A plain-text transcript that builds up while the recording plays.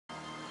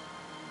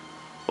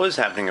What is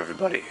happening,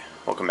 everybody?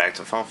 Welcome back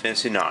to Final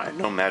Fantasy IX.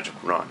 No magic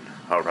run.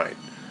 Alright.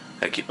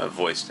 I keep my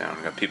voice down.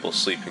 I got people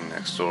sleeping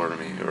next door to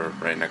me, or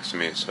right next to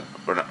me, so,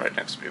 or not right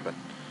next to me, but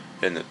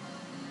in the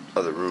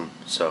other room,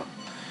 so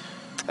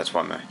that's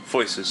why my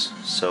voice is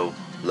so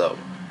low.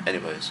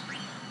 Anyways,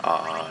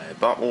 I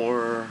bought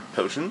more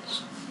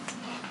potions,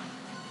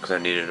 because I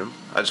needed them.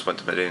 I just went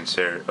to Midane's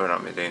area, or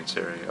not Midane's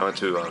area, I went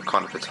to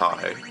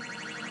Konapatai.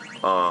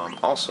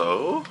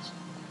 Also,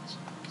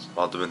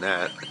 while doing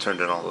that, I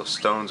turned in all those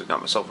stones and got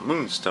myself a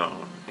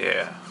moonstone.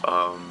 Yeah,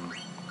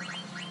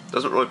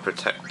 doesn't really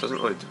protect, doesn't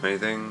really do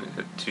anything.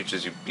 It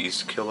teaches you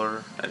beast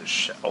killer and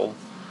shell.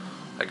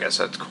 I guess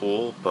that's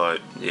cool, but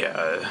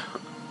yeah,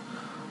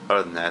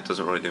 other than that,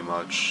 doesn't really do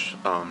much.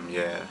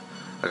 Yeah,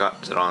 I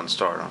got Zidane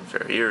started on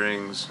fair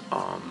earrings.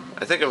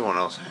 I think everyone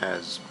else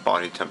has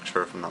body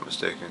temperature, if I'm not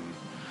mistaken.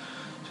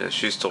 Yeah,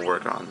 she's still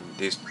working on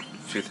these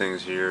few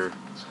things here.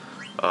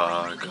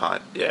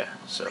 Yeah,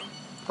 so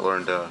I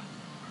learned,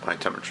 body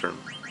temperature,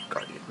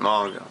 Guardian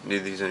Mog, I don't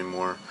need these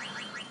anymore.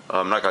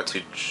 I'm not gonna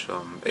teach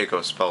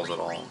Eiko spells at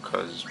all,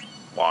 cause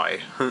why?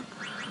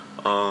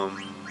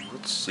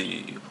 Let's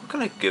see, what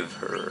can I give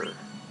her?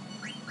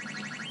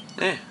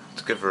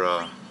 Let's give her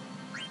a,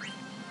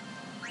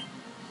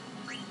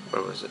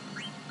 where was it?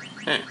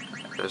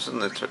 It was in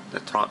the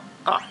top,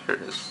 here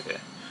it is, yeah.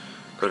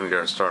 Couldn't get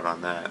her started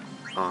on that.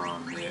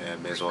 Yeah,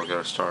 may as well get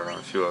her started on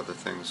a few other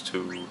things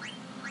too.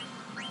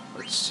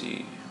 Let's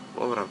see,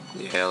 what would I,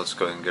 yeah, let's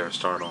go ahead and get her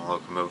started on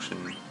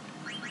locomotion.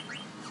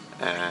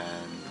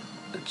 And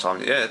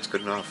insomnia, yeah, it's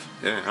good enough.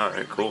 Yeah,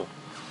 alright, cool.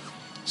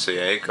 So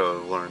yeah,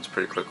 Eiko learns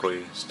pretty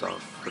quickly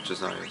stuff, which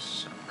is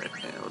nice. Alright,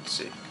 yeah, let's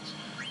see.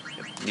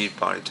 Yep, need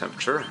body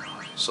temperature,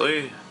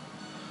 obviously.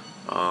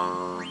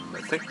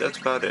 I think that's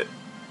about it.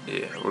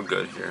 Yeah, we're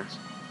good here.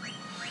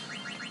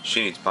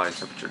 She needs body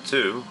temperature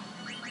too.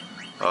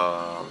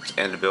 Let's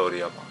end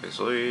ability up,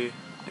 obviously.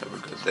 Yeah, we're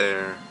good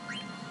there.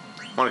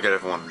 I want to get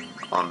everyone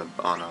on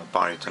a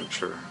body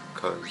temperature,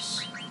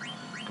 because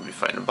be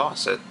fighting a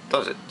boss that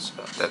does it.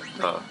 So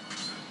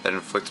that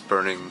inflicts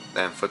burning.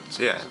 Inflicts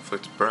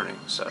burning.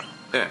 So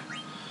yeah.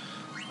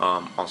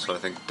 Also, I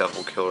think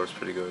Devil Killer is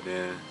pretty good.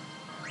 Yeah.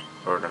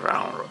 Or whatever.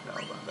 I don't really know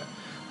about that.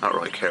 I don't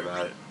really care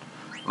about it.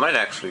 I might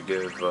actually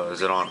give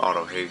Zidane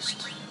auto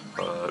haste,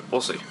 but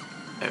we'll see.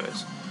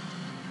 Anyways,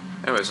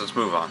 let's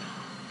move on.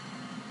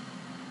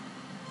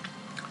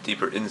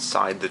 Deeper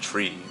inside the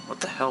tree. What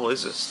the hell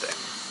is this thing?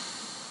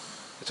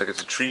 It's like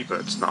it's a tree, but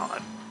it's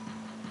not.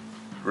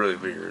 Really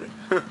weird.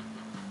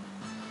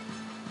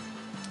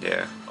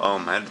 Yeah.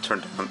 I had to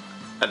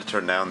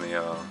turn down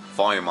the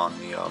volume on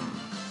the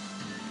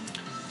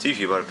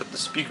TV, but I put the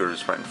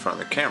speakers right in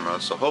front of the camera,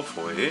 so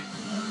hopefully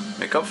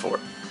make up for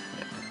it.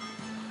 Yeah.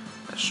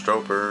 A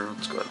Stroper.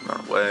 Let's go ahead and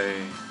run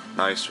away.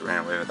 Nice.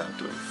 Ran away without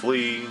doing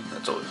flee.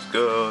 That's always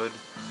good.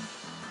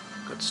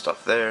 Good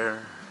stuff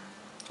there.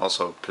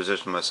 Also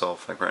position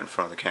myself like right in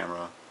front of the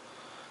camera.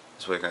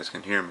 This way you guys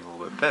can hear me a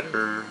little bit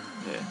better.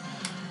 Yeah.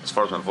 As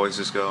far as my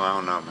voices go, I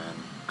don't know, man.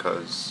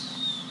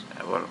 Cause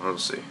yeah, we'll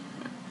see.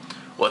 Yeah.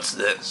 What's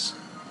this?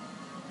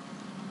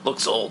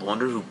 Looks old.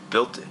 Wonder who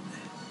built it.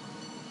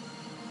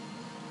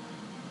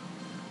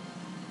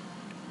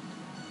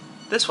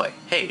 This way.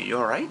 Hey, you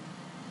alright?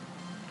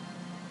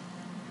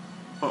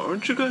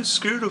 Aren't you guys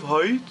scared of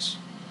heights?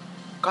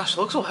 Gosh,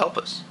 looks will help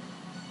us.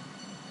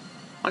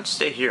 Why don't you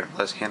stay here and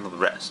let us handle the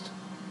rest?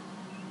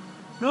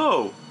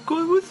 No, I'm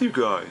going with you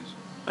guys.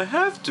 I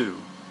have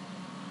to.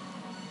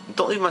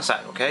 Don't leave my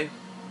side, okay?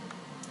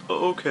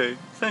 Okay,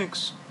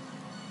 thanks.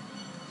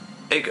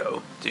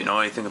 Eiko, do you know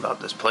anything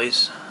about this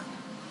place?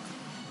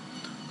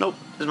 Nope,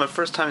 this is my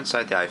first time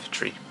inside the Iifa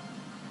Tree.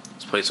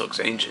 This place looks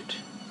ancient.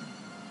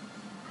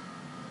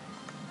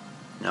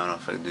 I don't know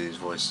if I can do these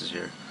voices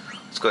here.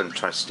 Let's go ahead and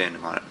try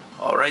standing on it.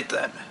 Alright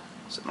then.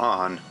 Sit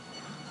on.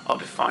 I'll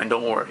be fine,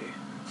 don't worry.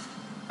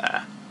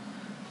 Yeah,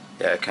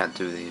 I can't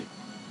do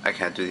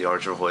the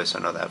archer voice, I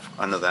know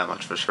that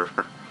much for sure.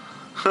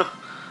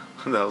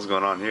 What the hell's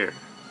going on here?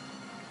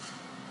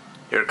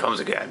 Here it comes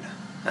again.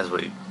 That's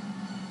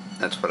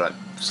what I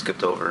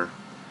skipped over.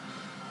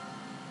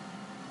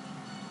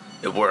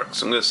 It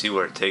works. I'm gonna see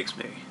where it takes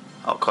me.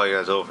 I'll call you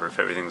guys over if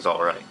everything's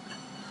alright.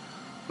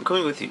 I'm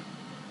coming with you.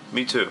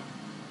 Me too.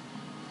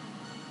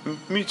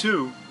 Me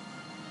too.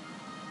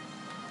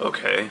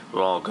 Okay,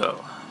 we'll all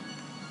go.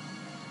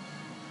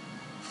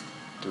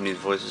 Doing these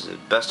voices as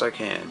best I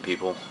can,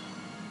 people.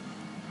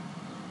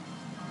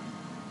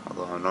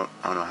 Although I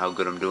don't know how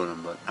good I'm doing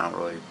them, but I don't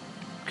really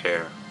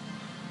care.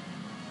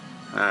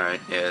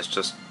 Alright, yeah, it's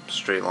just a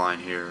straight line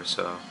here,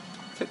 so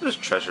I think there's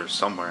treasure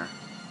somewhere.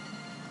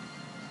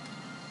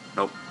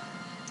 Nope.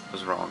 I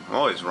was wrong. I'm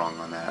always wrong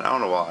on that. I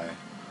don't know why.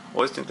 I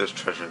always think there's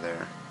treasure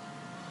there.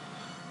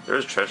 There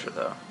is treasure,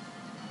 though.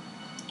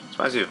 It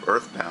reminds me of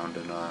Earthbound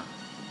in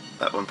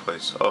that one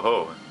place. Oh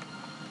ho!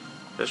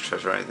 There's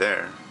treasure right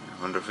there.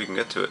 I wonder if we can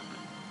get to it.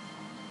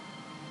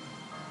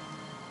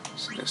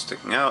 Something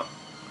sticking out.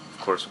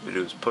 Of course, what we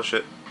do is push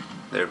it.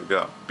 There we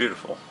go.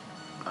 Beautiful.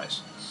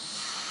 Nice.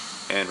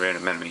 And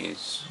random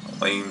enemies.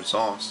 Lame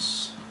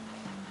sauce.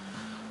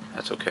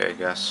 That's okay, I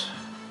guess.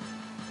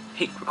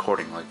 Hate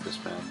recording like this,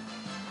 man.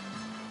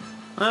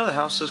 Well, the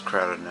house is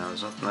crowded now.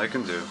 There's nothing I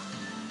can do.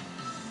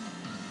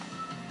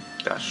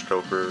 Got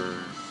Stroper.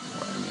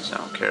 Enemies I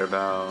don't care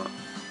about.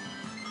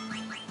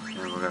 And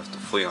we're gonna have to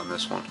flee on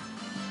this one.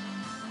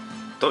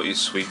 Don't you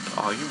sweep.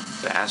 Oh, you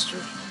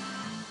bastard.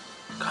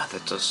 God,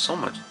 that does so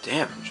much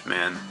damage,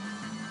 man.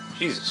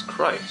 Jesus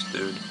Christ,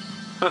 dude.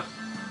 Huh.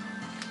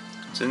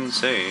 It's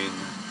insane.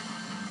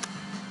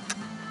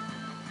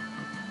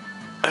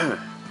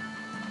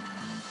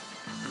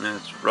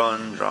 Let's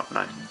run, drop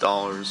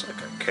 $90,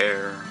 like I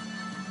care.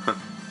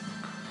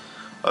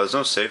 There's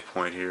no save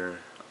point here.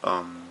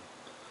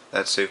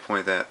 That save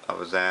point that I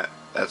was at,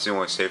 that's the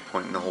only save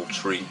point in the whole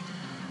tree.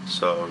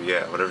 So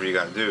yeah, whatever you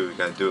gotta do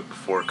it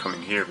before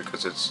coming here,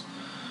 because it's,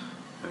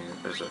 I mean,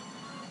 there's a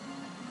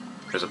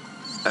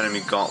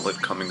enemy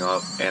gauntlet coming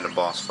up and a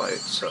boss fight.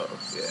 So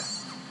yeah,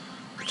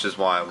 which is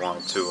why I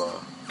wanted to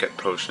get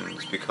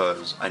potions,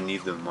 because I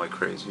need them like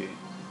crazy,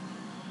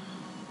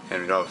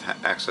 and we don't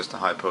have access to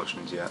high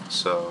potions yet.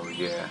 So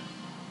yeah.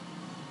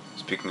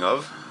 Speaking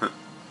of,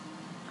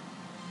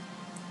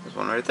 there's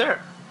one right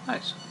there.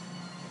 Nice.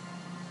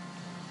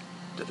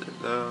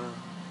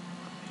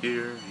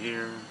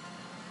 Here.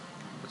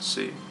 Let's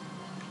see.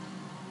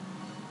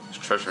 There's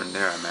treasure in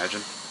there, I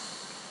imagine.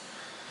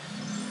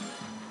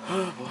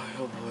 Oh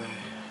boy.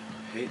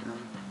 Hating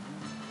them.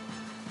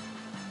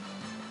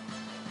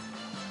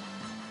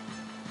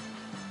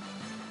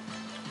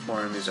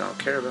 More enemies I don't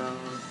care about.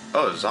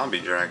 Oh, a zombie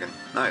dragon.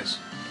 Nice.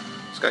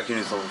 This guy can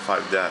use level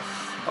 5 death.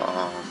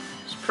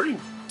 It's pretty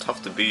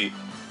tough to beat.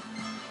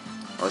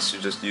 Unless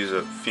you just use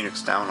a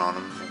Phoenix Down on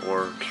him,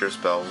 or Cure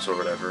Spells, or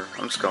whatever.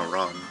 I'm just gonna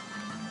run.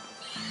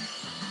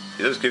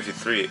 He does give you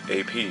 3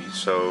 AP,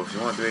 so if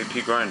you want to do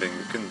AP grinding,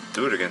 you can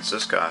do it against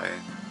this guy.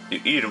 You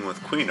eat him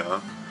with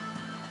Quina,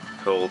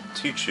 he'll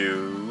teach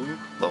you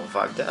level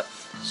 5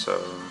 death.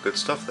 So, good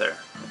stuff there.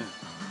 Yeah.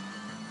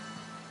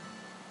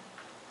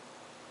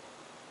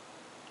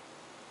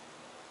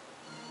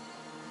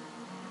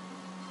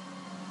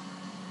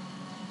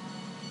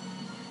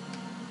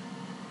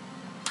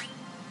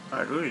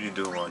 Alright, who did you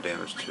do a lot of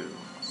damage to?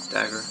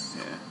 Dagger?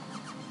 Yeah.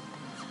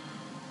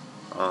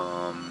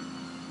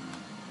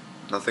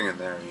 Nothing in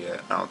there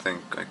yet. I don't think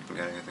I can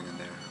get anything in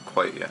there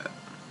quite yet.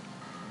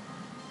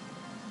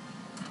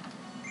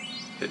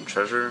 Hidden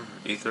treasure?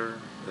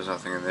 Ether? There's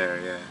nothing in there,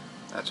 yeah.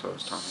 That's what I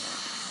was talking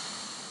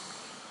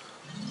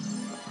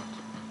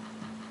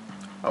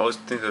about. I always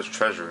think there's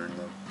treasure in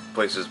the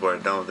places where I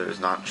know there's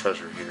not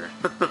treasure here.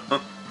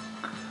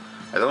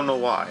 I don't know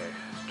why.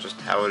 Just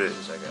how it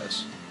is, I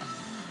guess.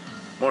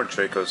 More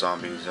Draco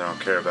zombies I don't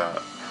care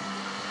about.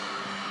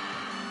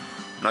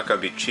 I'm not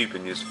gonna be cheap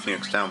and use the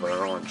Phoenix Down, but I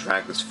don't want to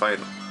drag this fight.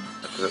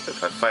 Because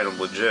if I fight him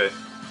legit,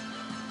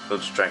 he'll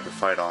just drag the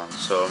fight on.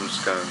 So I'm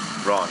just gonna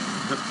run.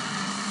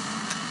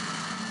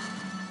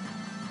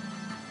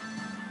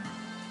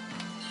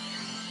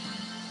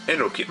 And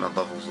it'll keep my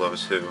levels low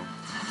too.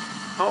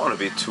 I don't want to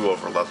be too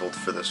over leveled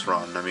for this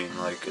run. I mean,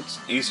 like, it's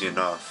easy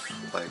enough,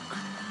 like,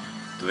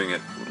 doing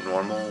it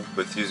normal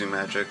with using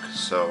magic.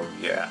 So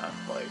yeah,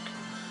 like,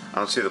 I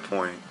don't see the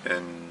point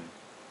in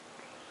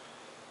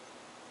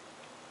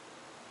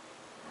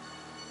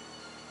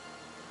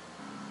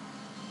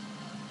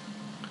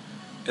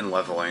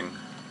leveling.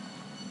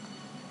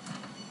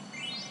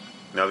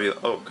 Maybe,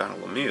 oh, got a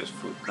Lamia's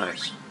food.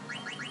 Nice.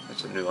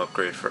 That's a new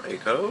upgrade for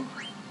Aiko.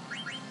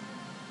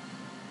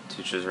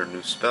 Teaches her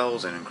new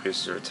spells and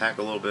increases her attack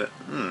a little bit.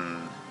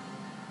 I'm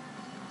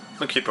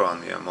gonna keep her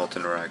on the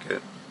Molten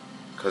Racket,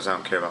 because I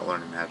don't care about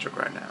learning magic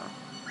right now.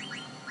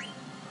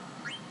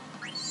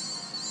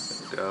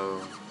 There we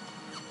go.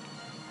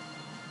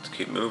 Let's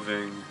keep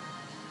moving.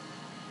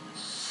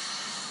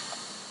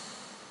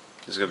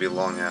 This is gonna be a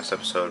long ass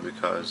episode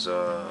because,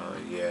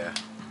 yeah.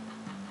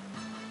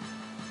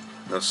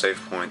 No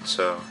save point,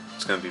 so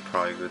it's gonna be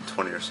probably a good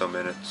 20 or so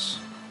minutes.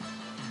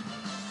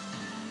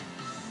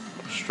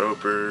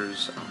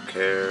 Stropers, I don't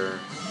care.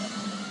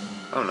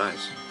 Oh,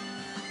 nice.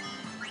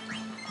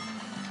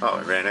 Oh,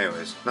 it ran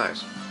anyways.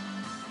 Nice.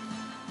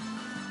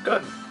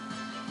 Good.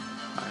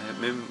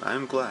 I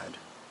am glad.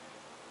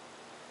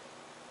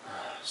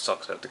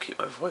 Sucks I have to keep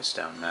my voice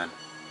down, man.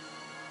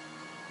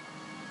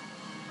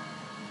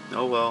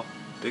 Oh well,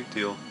 big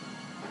deal.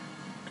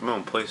 Come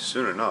on, play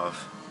soon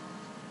enough.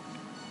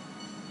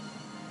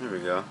 There we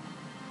go.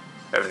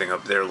 Everything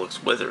up there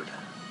looks withered.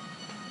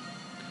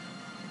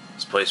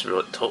 This place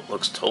really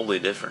looks totally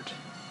different.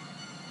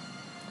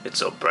 It's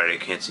so bright I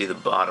can't see the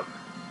bottom.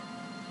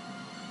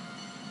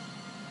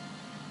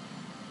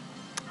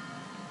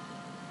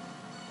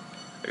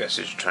 I guess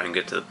I should try and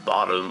get to the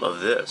bottom of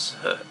this.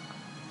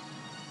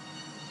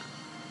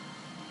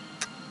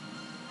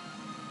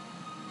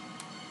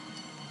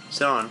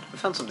 Zidane, I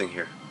found something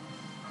here.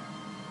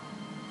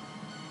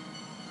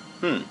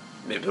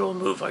 Maybe it'll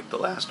move like the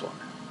last one.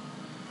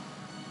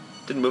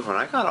 Didn't move when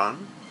I got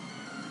on.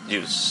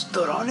 You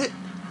stood on it?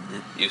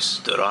 You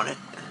stood on it?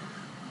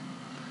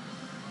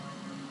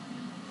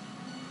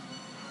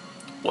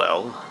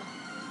 Well,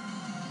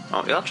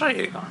 yeah, I'll try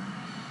getting on.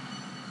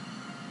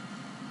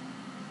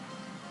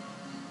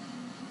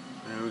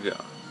 There we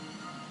go.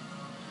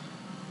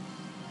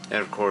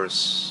 And of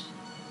course,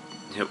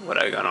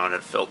 what I got on it,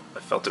 I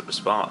felt it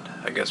respond.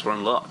 I guess we're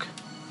in luck.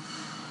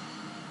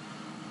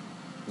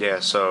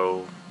 Yeah,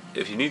 so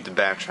if you need to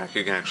backtrack,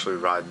 you can actually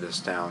ride this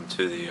down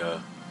to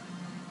the,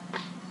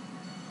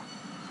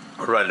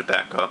 or ride it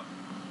back up.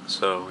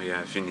 So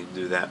yeah, if you need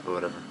to do that, or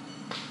whatever.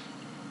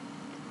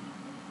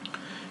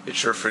 It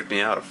sure freaked me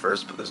out at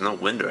first, but there's no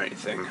wind or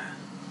anything.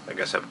 I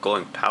guess I have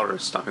glowing powder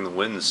stopping the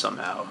wind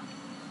somehow.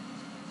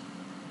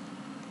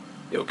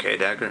 You okay,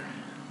 Dagger?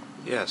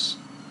 Yes.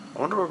 I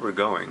wonder where we're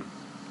going.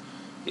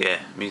 Yeah,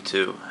 me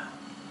too.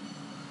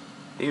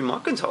 Maybe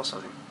Mom can tell us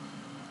something.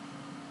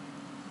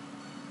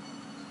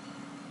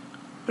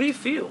 What do you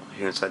feel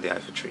here inside the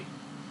Iifa Tree?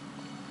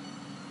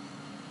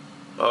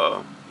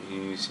 Uh-oh,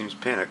 he seems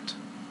panicked.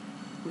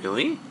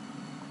 Really?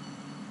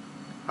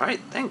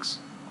 Alright, thanks.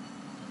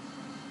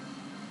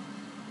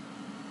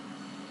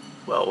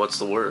 Well, what's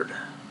the word?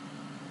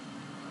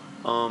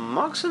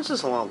 Mog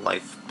senses a lot of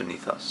life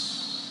beneath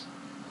us.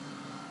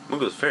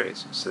 Mungo's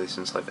fairies, so they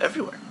sense life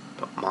everywhere.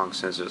 But Mog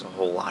says there's a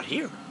whole lot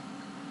here.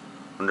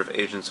 Wonder if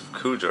agents of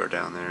Kuja are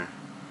down there.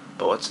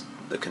 But what's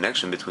the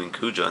connection between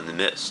Kuja and the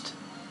mist?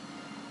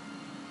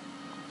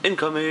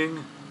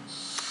 Incoming!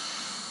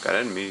 Got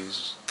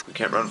enemies. We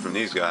can't run from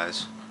these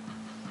guys.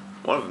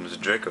 One of them is a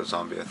Draco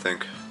zombie, I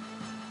think.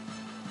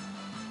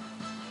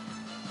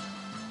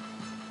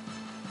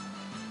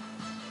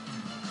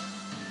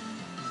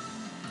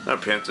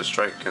 Not a preemptive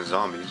strike against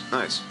zombies.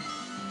 Nice.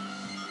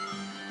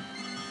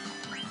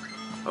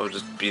 I would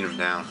just beat him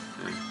down.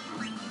 Yeah.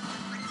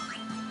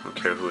 I don't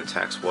care who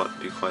attacks what, to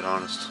be quite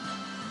honest.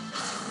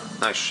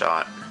 Nice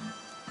shot.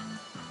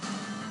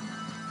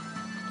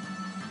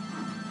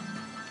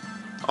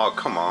 Oh,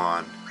 come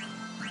on.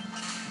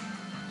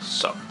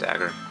 Suck,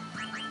 Dagger.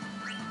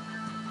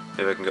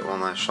 Maybe I can get one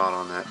last shot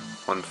on that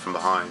one from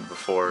behind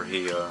before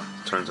he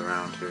turns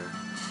around here.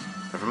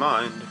 Never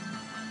mind.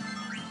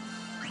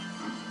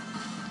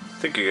 I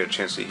think you get a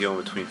chance to heal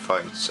in between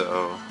fights,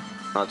 so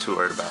not too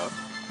worried about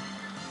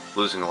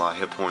losing a lot of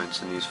hit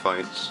points in these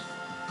fights.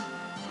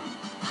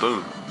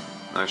 Boom.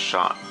 Nice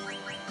shot.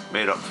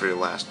 Made up for your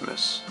last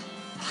miss.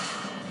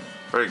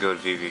 Very good,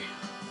 Vivi.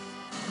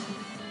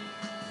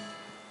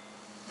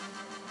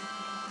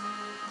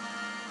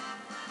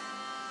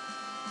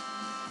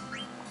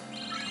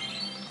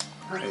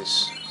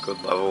 Nice.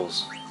 Good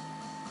levels.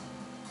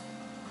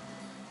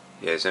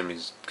 Yeah, his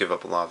enemies give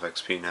up a lot of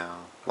XP now.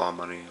 A lot of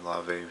money, a lot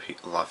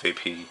of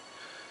AP.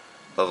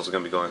 Levels are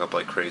gonna be going up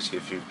like crazy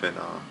if you've been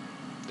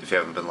if you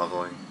haven't been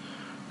leveling.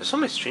 There's so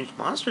many strange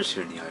monsters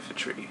here in the Iifa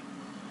Tree.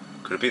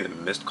 Could it be the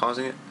mist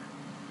causing it?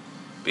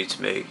 Beats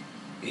me.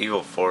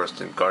 Evil Forest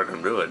and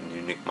Gargan Ruin,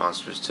 unique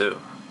monsters too.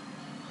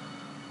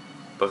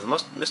 But if the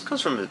mist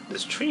comes from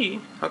this tree,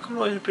 how come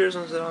it appears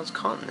on Zidane's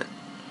continent?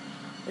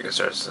 I guess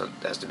there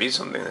has to be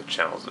something that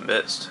channels the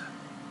mist.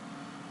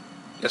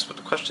 Yes, but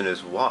the question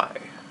is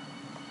why?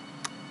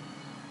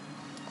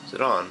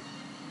 Zidane?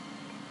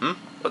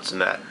 What's the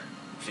matter?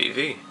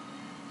 Vivi?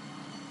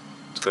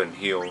 Let's go ahead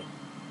and heal.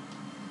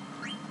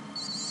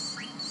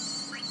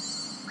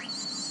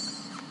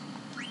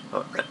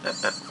 Oh,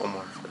 one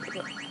more.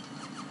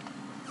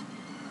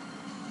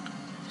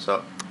 What's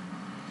up?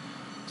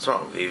 What's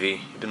wrong,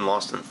 Vivi? You've been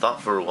lost in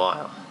thought for a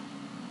while.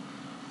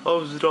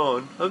 Oh,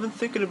 Zidane, I've been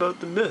thinking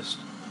about the mist.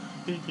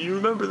 You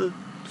remember the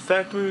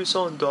factory we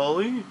saw in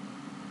Dolly?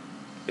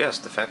 Yes,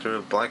 the factory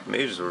of black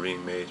mages were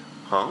being made.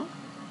 Huh?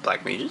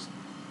 Black mages?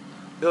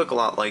 They look a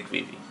lot like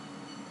Vivi.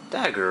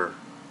 Dagger!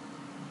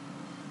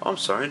 Oh, I'm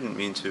sorry, I didn't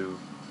mean to.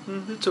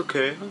 It's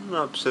okay, I'm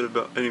not upset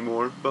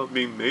anymore about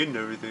being made and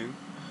everything.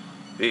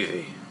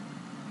 Vivi.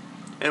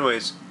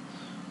 Anyways,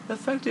 that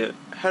factory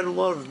had a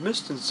lot of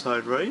mist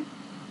inside, right?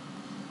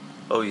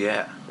 Oh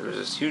yeah, there was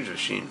this huge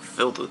machine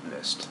filled with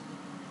mist.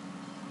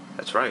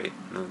 That's right,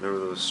 and there were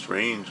those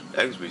strange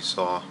eggs we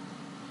saw.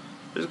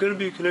 There's gotta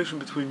be a connection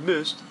between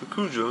mist, the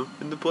Kuja,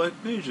 and the black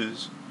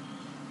mages.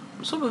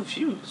 I'm so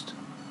confused.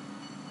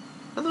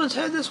 Another one's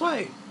headed this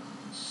way.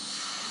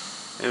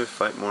 And we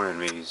fight more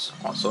enemies.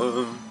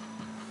 Awesome.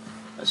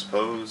 I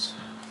suppose.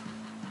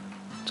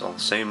 It's all the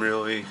same,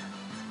 really.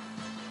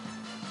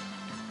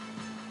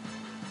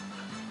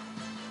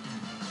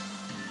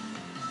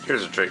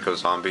 Here's a Draco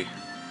zombie.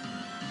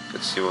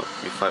 Let's see what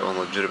we fight one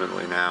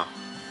legitimately now.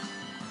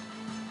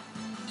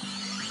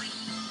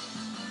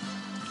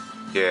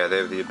 Yeah, they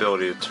have the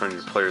ability to turn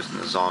your players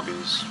into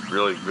zombies.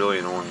 Really, really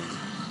annoying.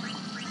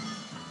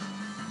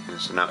 And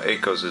so now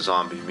Eiko's a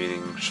zombie,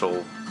 meaning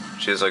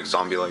she has like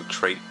zombie-like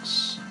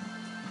traits.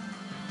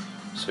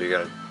 So you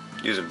gotta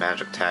use a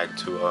magic tag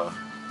to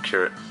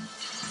cure it.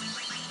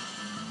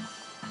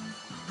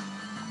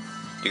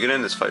 You can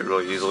end this fight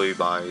really easily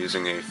by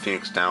using a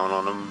Phoenix Down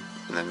on him,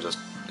 and then just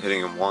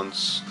hitting him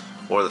once,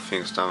 or the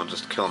Phoenix Down will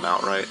just kill him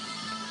outright.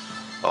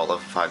 Oh, level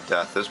 5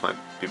 death. This might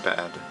be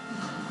bad.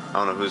 I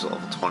don't know who's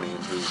level 20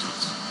 and who's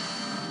it's.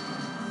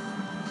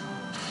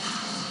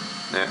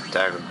 Yeah,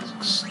 Dagger.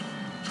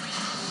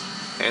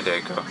 And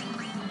Eiko.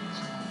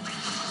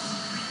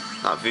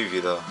 Not Vivi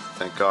though,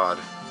 thank God.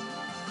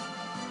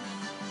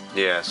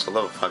 Yeah, so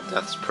level 5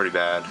 death is pretty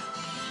bad.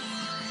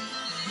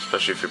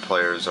 Especially if your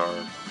players are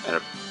at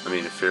a... I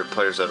mean, if your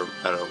players at a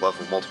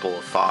level multiple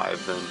of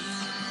 5, then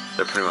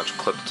they're pretty much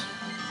clipped.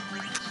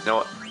 You know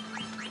what?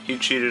 You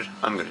cheated,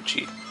 I'm gonna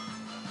cheat.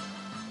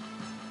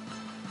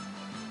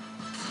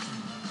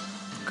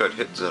 Good,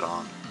 hit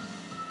Zidane.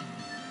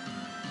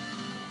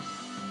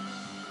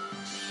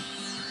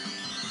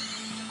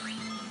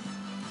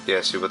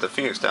 Yeah, see what the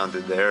Phoenix Down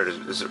did there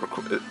is it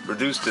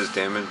reduced his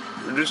damage,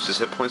 reduced his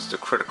hit points to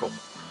critical.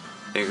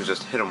 And you can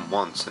just hit him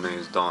once and then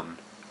he's done.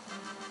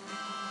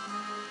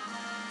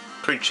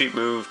 Pretty cheap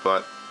move,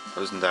 but I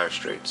was in dire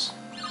straits.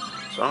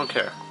 So I don't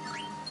care.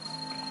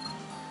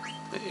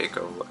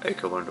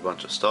 Aiko learned a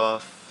bunch of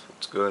stuff.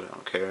 It's good, I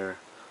don't care.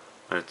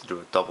 I have to do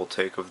a double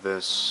take of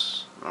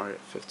this. Alright,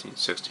 15,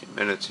 16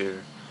 minutes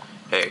here.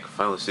 Hey, I can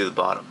finally see the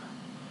bottom.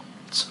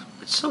 It's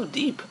so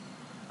deep.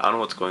 I don't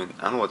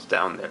know what's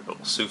down there, but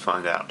we'll soon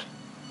find out.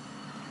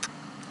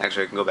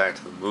 Actually, I can go back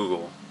to the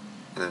Moogle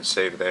and then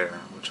save there,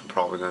 which I'm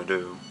probably gonna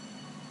do.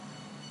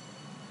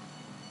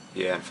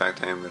 Yeah, in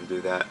fact, I am gonna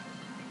do that.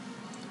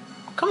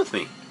 Come with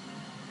me.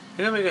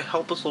 You're gonna make a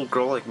helpless little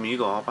girl like me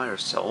go all by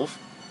herself?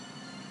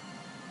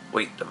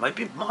 Wait, there might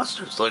be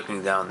monsters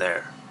lurking down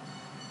there.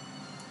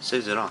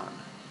 Says it on.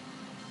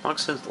 Monk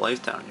sensed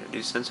life down here. Do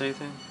you sense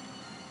anything?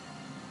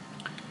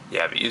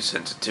 Yeah, but you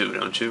sense it too,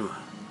 don't you?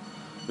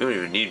 We don't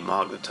even need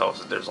Mog to tell us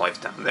that there's life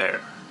down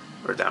there.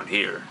 Or down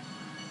here.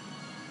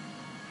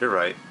 You're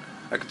right.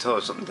 I can tell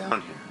there's something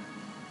down here.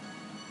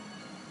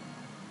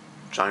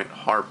 Giant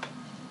harp.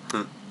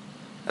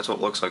 That's what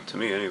it looks like to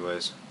me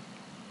anyways.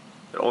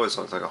 It always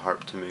looks like a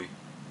harp to me.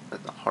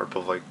 Like the harp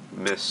of like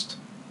mist.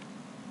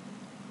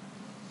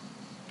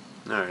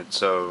 Alright,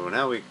 so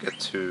now we get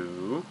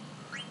to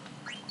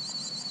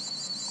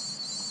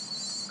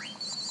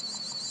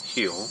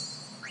heal.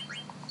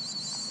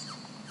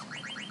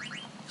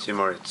 See, I'm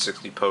already at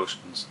 60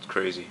 potions. It's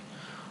crazy.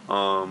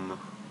 I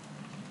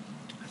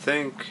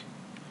think,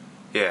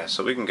 yeah.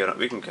 So we can get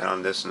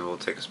on this, and it will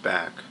take us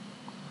back.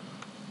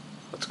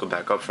 Let's go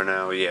back up for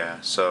now. Yeah.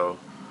 So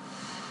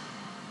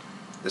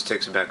this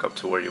takes you back up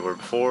to where you were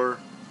before,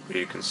 where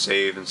you can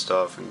save and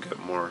stuff, and get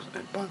more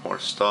and buy more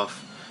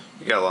stuff.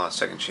 You got a lot of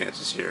second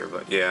chances here,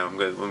 but yeah.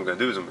 What I'm gonna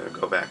do is I'm gonna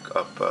go back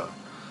up,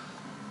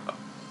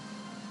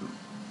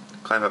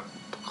 climb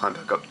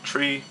back up the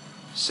tree,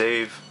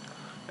 save.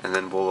 And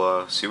then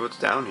we'll see what's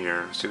down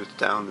here, see what's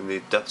down in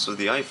the depths of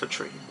the Iifa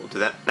Tree. We'll do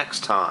that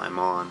next time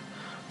on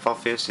Final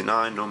Fantasy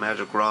IX, No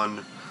Magic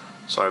Run.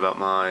 Sorry about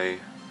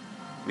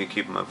me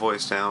keeping my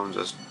voice down,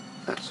 just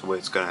that's the way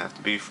it's gonna have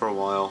to be for a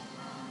while.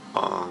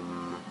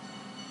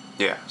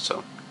 Yeah,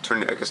 so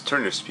turn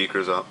your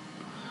speakers up.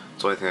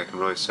 That's the only thing I can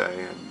really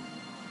say, and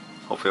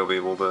hopefully I'll be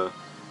able to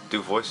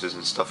do voices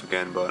and stuff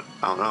again, but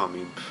I don't know, I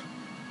mean,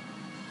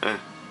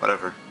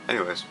 whatever.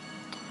 Anyways,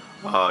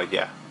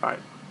 yeah,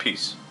 alright,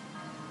 peace.